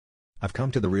I've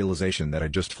come to the realization that I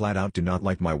just flat out do not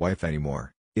like my wife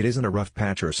anymore. It isn't a rough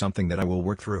patch or something that I will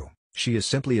work through. She is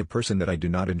simply a person that I do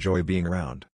not enjoy being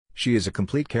around. She is a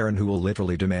complete Karen who will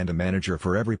literally demand a manager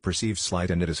for every perceived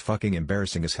slight, and it is fucking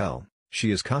embarrassing as hell.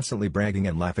 She is constantly bragging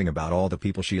and laughing about all the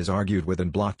people she has argued with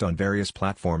and blocked on various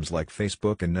platforms like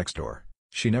Facebook and Nextdoor.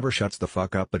 She never shuts the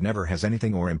fuck up but never has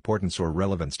anything or importance or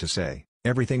relevance to say.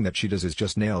 Everything that she does is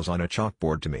just nails on a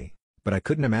chalkboard to me. But I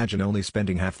couldn't imagine only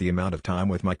spending half the amount of time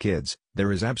with my kids.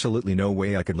 There is absolutely no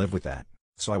way I could live with that.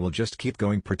 So I will just keep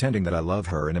going pretending that I love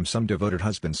her and am some devoted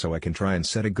husband so I can try and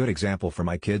set a good example for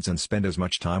my kids and spend as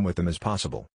much time with them as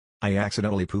possible. I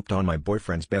accidentally pooped on my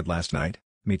boyfriend's bed last night.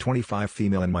 Me 25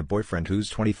 female and my boyfriend who's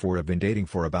 24 have been dating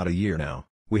for about a year now.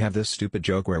 We have this stupid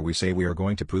joke where we say we are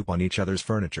going to poop on each other's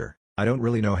furniture. I don't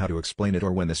really know how to explain it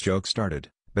or when this joke started,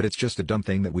 but it's just a dumb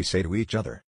thing that we say to each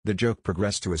other. The joke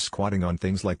progressed to us squatting on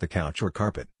things like the couch or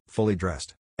carpet, fully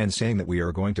dressed, and saying that we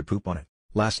are going to poop on it.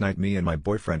 Last night me and my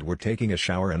boyfriend were taking a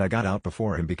shower and I got out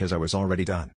before him because I was already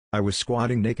done. I was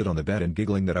squatting naked on the bed and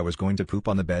giggling that I was going to poop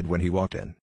on the bed when he walked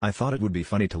in. I thought it would be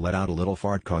funny to let out a little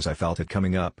fart cause I felt it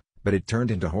coming up, but it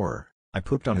turned into horror. I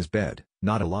pooped on his bed,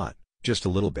 not a lot, just a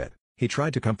little bit. He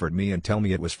tried to comfort me and tell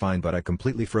me it was fine, but I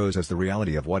completely froze as the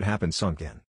reality of what happened sunk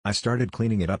in. I started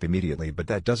cleaning it up immediately, but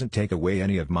that doesn't take away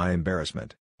any of my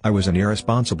embarrassment. I was an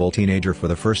irresponsible teenager for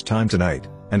the first time tonight,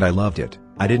 and I loved it.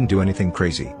 I didn't do anything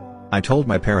crazy. I told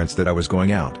my parents that I was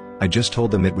going out. I just told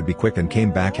them it would be quick and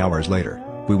came back hours later.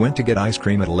 We went to get ice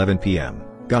cream at 11 p.m.,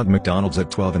 got McDonald's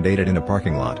at 12 and ate it in a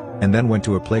parking lot, and then went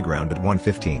to a playground at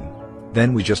 1:15.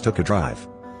 Then we just took a drive.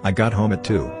 I got home at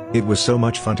 2. It was so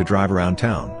much fun to drive around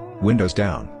town, windows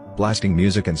down, blasting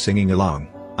music and singing along.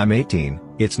 I'm 18,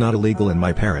 it's not illegal and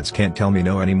my parents can't tell me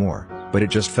no anymore, but it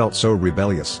just felt so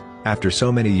rebellious. After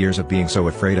so many years of being so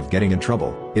afraid of getting in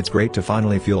trouble, it's great to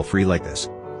finally feel free like this.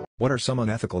 What are some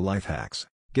unethical life hacks?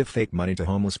 Give fake money to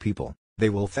homeless people. They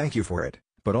will thank you for it,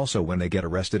 but also when they get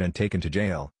arrested and taken to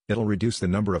jail, it'll reduce the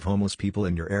number of homeless people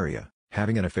in your area.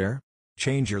 Having an affair?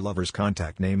 Change your lover's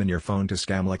contact name in your phone to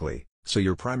scam likely, so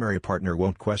your primary partner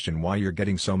won't question why you're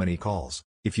getting so many calls.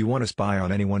 If you want to spy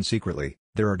on anyone secretly,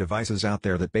 there are devices out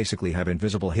there that basically have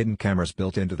invisible hidden cameras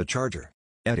built into the charger.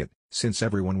 Edit, since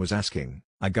everyone was asking,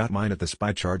 I got mine at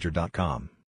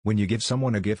thespycharger.com. When you give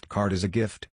someone a gift card as a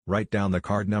gift, write down the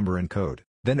card number and code.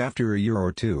 Then after a year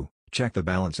or two, check the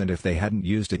balance, and if they hadn't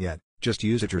used it yet, just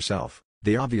use it yourself.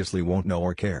 They obviously won't know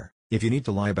or care. If you need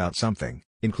to lie about something,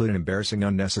 include an embarrassing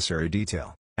unnecessary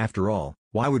detail. After all,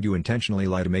 why would you intentionally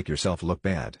lie to make yourself look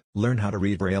bad? Learn how to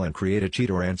read Braille and create a cheat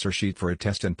or answer sheet for a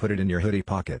test and put it in your hoodie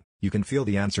pocket. You can feel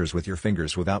the answers with your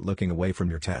fingers without looking away from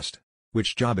your test.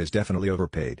 Which job is definitely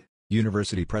overpaid?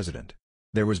 University president.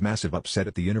 There was massive upset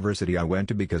at the university I went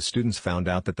to because students found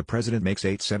out that the president makes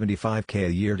 $875K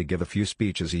a year to give a few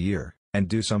speeches a year, and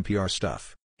do some PR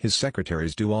stuff. His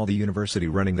secretaries do all the university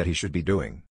running that he should be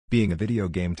doing. Being a video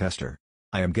game tester.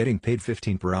 I am getting paid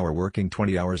 $15 per hour working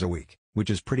 20 hours a week, which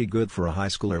is pretty good for a high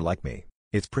schooler like me.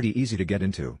 It's pretty easy to get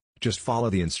into, just follow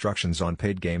the instructions on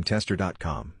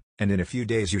paidgametester.com, and in a few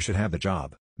days you should have the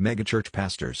job. Megachurch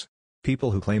pastors.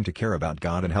 People who claim to care about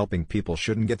God and helping people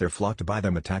shouldn't get their flock to buy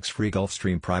them a tax-free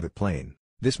Gulfstream private plane.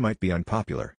 This might be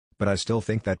unpopular, but I still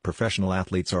think that professional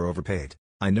athletes are overpaid.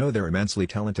 I know they're immensely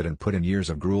talented and put in years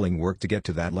of grueling work to get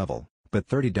to that level, but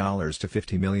 $30 to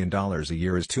 $50 million a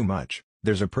year is too much.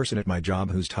 There's a person at my job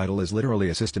whose title is literally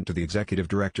assistant to the executive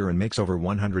director and makes over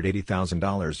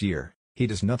 $180,000 a year. He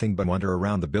does nothing but wander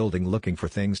around the building looking for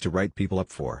things to write people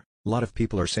up for. A lot of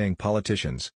people are saying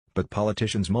politicians, but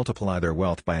politicians multiply their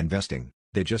wealth by investing.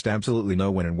 They just absolutely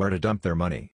know when and where to dump their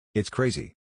money. It's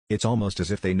crazy. It's almost as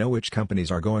if they know which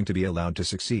companies are going to be allowed to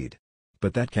succeed.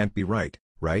 But that can't be right,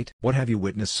 right? What have you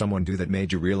witnessed someone do that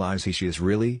made you realize she is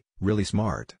really, really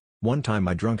smart? One time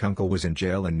my drunk uncle was in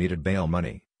jail and needed bail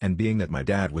money, and being that my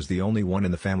dad was the only one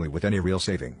in the family with any real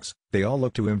savings, they all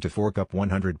looked to him to fork up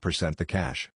 100% the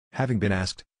cash. Having been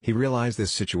asked, he realized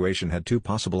this situation had two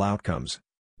possible outcomes.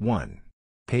 1.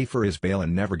 Pay for his bail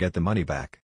and never get the money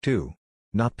back. 2.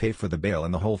 Not pay for the bail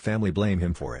and the whole family blame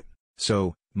him for it.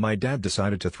 So, my dad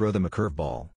decided to throw them a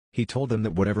curveball. He told them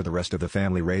that whatever the rest of the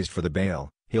family raised for the bail,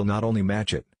 he'll not only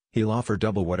match it, he'll offer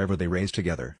double whatever they raised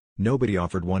together. Nobody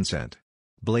offered 1 cent.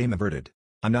 Blame averted.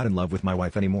 I'm not in love with my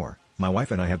wife anymore. My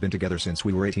wife and I have been together since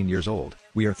we were 18 years old.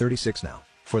 We are 36 now.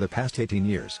 For the past 18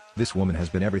 years, this woman has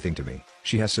been everything to me.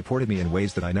 She has supported me in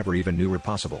ways that I never even knew were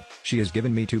possible. She has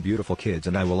given me 2 beautiful kids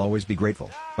and I will always be grateful.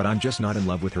 But I'm just not in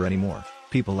love with her anymore.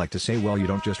 People like to say, well, you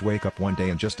don't just wake up one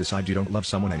day and just decide you don't love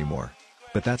someone anymore.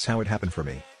 But that's how it happened for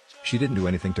me. She didn't do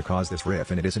anything to cause this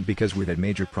rift, and it isn't because we've had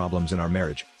major problems in our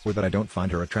marriage, or that I don't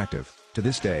find her attractive. To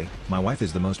this day, my wife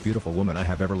is the most beautiful woman I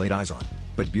have ever laid eyes on.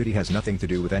 But beauty has nothing to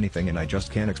do with anything, and I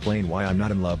just can't explain why I'm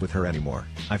not in love with her anymore.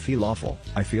 I feel awful.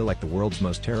 I feel like the world's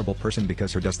most terrible person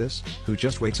because her does this, who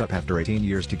just wakes up after 18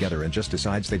 years together and just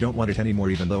decides they don't want it anymore,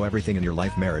 even though everything in your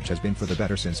life marriage has been for the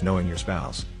better since knowing your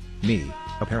spouse. Me,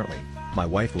 apparently. My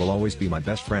wife will always be my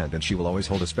best friend and she will always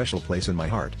hold a special place in my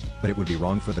heart, but it would be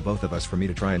wrong for the both of us for me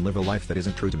to try and live a life that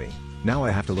isn't true to me. Now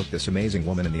I have to look this amazing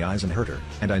woman in the eyes and hurt her,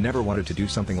 and I never wanted to do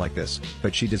something like this,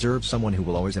 but she deserves someone who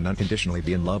will always and unconditionally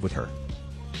be in love with her.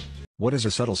 What is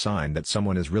a subtle sign that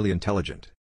someone is really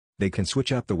intelligent? They can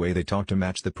switch up the way they talk to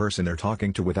match the person they're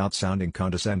talking to without sounding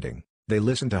condescending. They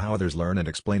listen to how others learn and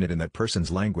explain it in that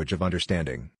person's language of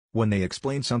understanding. When they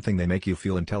explain something, they make you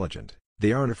feel intelligent.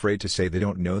 They aren't afraid to say they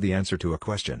don't know the answer to a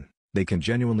question. They can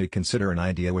genuinely consider an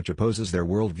idea which opposes their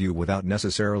worldview without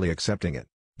necessarily accepting it.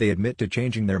 They admit to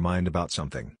changing their mind about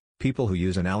something. People who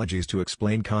use analogies to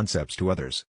explain concepts to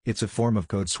others. It's a form of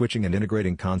code switching, and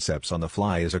integrating concepts on the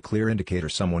fly is a clear indicator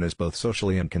someone is both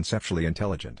socially and conceptually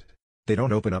intelligent. They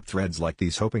don't open up threads like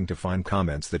these hoping to find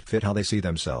comments that fit how they see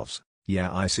themselves.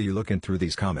 Yeah, I see you looking through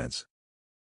these comments.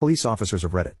 Police officers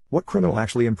of Reddit. What criminal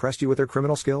actually impressed you with their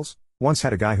criminal skills? Once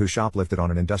had a guy who shoplifted on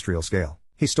an industrial scale.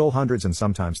 He stole hundreds and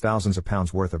sometimes thousands of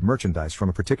pounds worth of merchandise from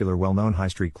a particular well-known high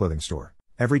street clothing store.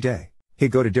 Every day.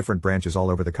 He'd go to different branches all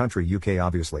over the country, UK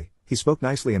obviously. He spoke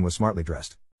nicely and was smartly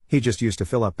dressed. He just used to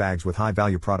fill up bags with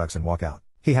high-value products and walk out.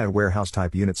 He had a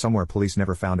warehouse-type unit somewhere. Police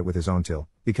never found it with his own till,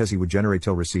 because he would generate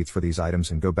till receipts for these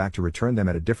items and go back to return them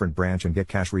at a different branch and get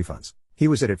cash refunds. He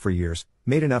was at it for years,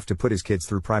 made enough to put his kids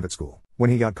through private school.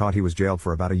 When he got caught, he was jailed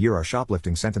for about a year. Our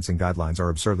shoplifting sentencing guidelines are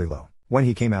absurdly low. When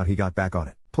he came out, he got back on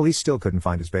it. Police still couldn't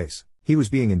find his base. He was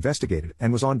being investigated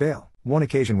and was on bail. One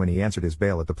occasion when he answered his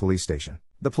bail at the police station,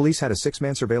 the police had a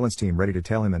 6-man surveillance team ready to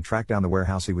tail him and track down the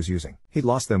warehouse he was using. He'd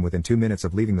lost them within 2 minutes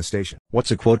of leaving the station.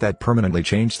 What's a quote that permanently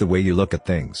changed the way you look at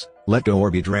things? Let go or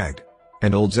be dragged.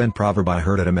 An old Zen proverb I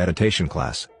heard at a meditation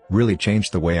class really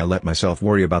changed the way I let myself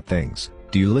worry about things.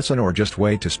 Do you listen or just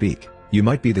wait to speak? You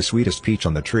might be the sweetest peach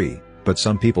on the tree, but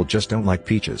some people just don't like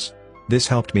peaches. This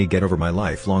helped me get over my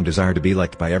lifelong desire to be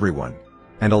liked by everyone,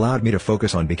 and allowed me to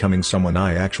focus on becoming someone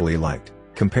I actually liked.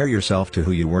 Compare yourself to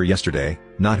who you were yesterday,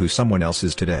 not who someone else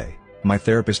is today. My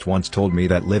therapist once told me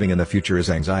that living in the future is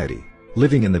anxiety.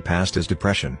 Living in the past is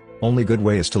depression. Only good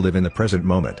way is to live in the present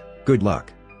moment. Good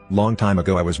luck. Long time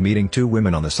ago I was meeting two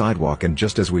women on the sidewalk, and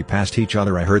just as we passed each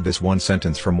other I heard this one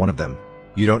sentence from one of them.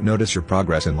 You don't notice your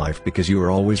progress in life because you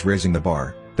are always raising the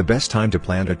bar. The best time to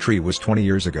plant a tree was 20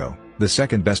 years ago. The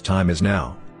second best time is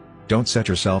now. Don't set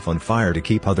yourself on fire to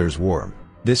keep others warm.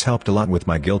 This helped a lot with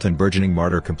my guilt and burgeoning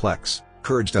martyr complex.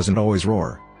 Courage doesn't always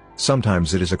roar.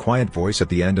 Sometimes it is a quiet voice at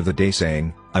the end of the day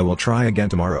saying, I will try again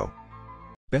tomorrow.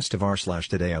 Best of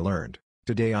r/today I learned.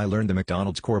 Today I learned the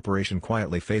McDonald's Corporation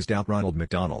quietly phased out Ronald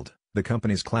McDonald, the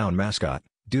company's clown mascot,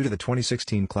 due to the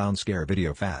 2016 clown scare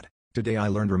video fad. Today I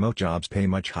learned remote jobs pay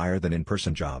much higher than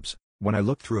in-person jobs. When I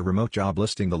looked through a remote job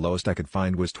listing, the lowest I could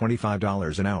find was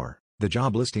 $25 an hour. The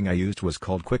job listing I used was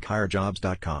called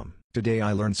quickhirejobs.com. Today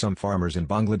I learned some farmers in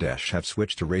Bangladesh have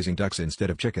switched to raising ducks instead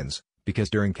of chickens, because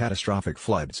during catastrophic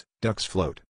floods, ducks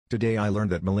float. Today I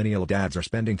learned that millennial dads are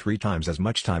spending 3 times as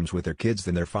much time with their kids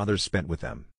than their fathers spent with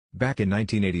them. Back in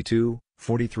 1982,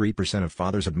 43% of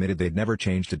fathers admitted they'd never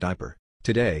changed a diaper.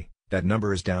 Today, that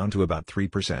number is down to about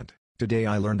 3%. Today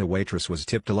I learned a waitress was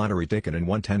tipped a lottery ticket and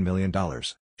won $10 million.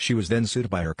 She was then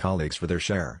sued by her colleagues for their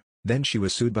share. Then she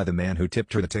was sued by the man who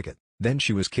tipped her the ticket. Then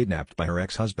she was kidnapped by her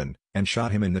ex-husband, and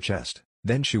shot him in the chest.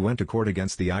 Then she went to court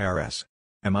against the IRS.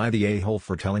 Am I the a-hole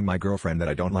for telling my girlfriend that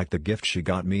I don't like the gift she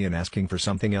got me and asking for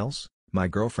something else? My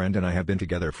girlfriend and I have been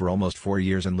together for almost 4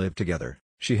 years and live together.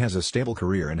 She has a stable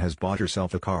career and has bought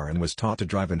herself a car and was taught to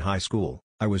drive in high school.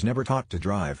 I was never taught to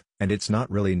drive, and it's not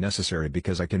really necessary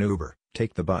because I can Uber,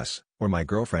 take the bus, or my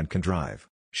girlfriend can drive.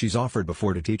 She's offered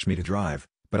before to teach me to drive,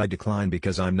 but I declined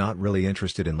because I'm not really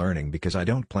interested in learning because I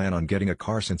don't plan on getting a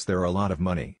car since they're a lot of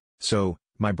money. So,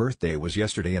 my birthday was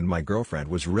yesterday and my girlfriend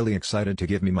was really excited to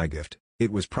give me my gift.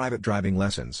 It was private driving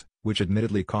lessons, which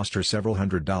admittedly cost her several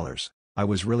 $100s. I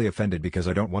was really offended because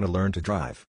I don't want to learn to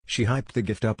drive. She hyped the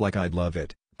gift up like I'd love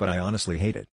it, but I honestly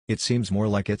hate it. It seems more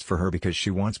like it's for her because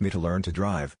she wants me to learn to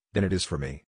drive, than it is for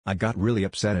me. I got really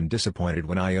upset and disappointed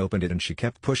when I opened it and she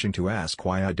kept pushing to ask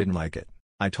why I didn't like it.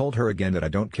 I told her again that I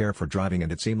don't care for driving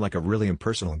and it seemed like a really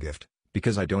impersonal gift,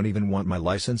 because I don't even want my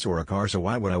license or a car, so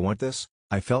why would I want this?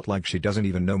 I felt like she doesn't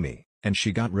even know me, and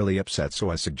she got really upset,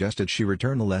 so I suggested she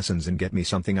return the lessons and get me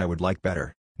something I would like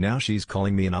better. Now she's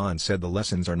calling me an ah and said the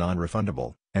lessons are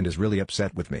non-refundable, and is really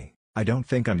upset with me. I don't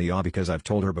think I'm the ah because I've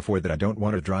told her before that I don't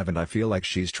want to drive and I feel like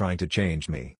she's trying to change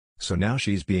me. So now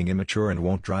she's being immature and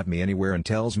won't drive me anywhere and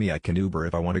tells me I can Uber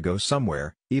if I want to go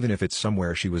somewhere, even if it's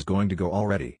somewhere she was going to go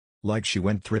already. Like she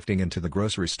went thrifting into the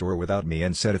grocery store without me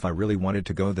and said if I really wanted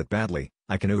to go that badly,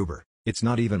 I can Uber. It's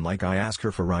not even like I ask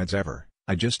her for rides ever,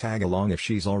 I just tag along if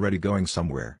she's already going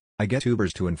somewhere. I get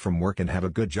Ubers to and from work and have a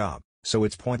good job, so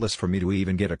it's pointless for me to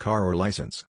even get a car or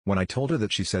license. When I told her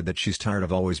that, she said that she's tired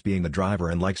of always being the driver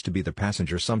and likes to be the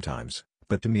passenger sometimes,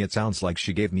 but to me it sounds like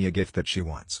she gave me a gift that she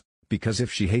wants. Because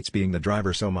if she hates being the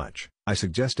driver so much, I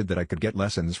suggested that I could get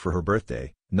lessons for her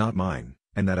birthday, not mine,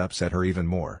 and that upset her even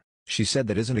more. She said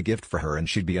that isn't a gift for her and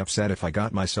she'd be upset if I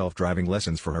got myself driving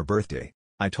lessons for her birthday.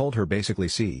 I told her basically,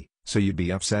 see, so you'd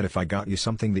be upset if I got you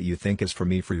something that you think is for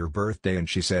me for your birthday, and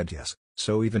she said yes.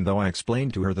 So even though I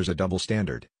explained to her there's a double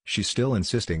standard, she's still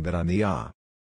insisting that I'm the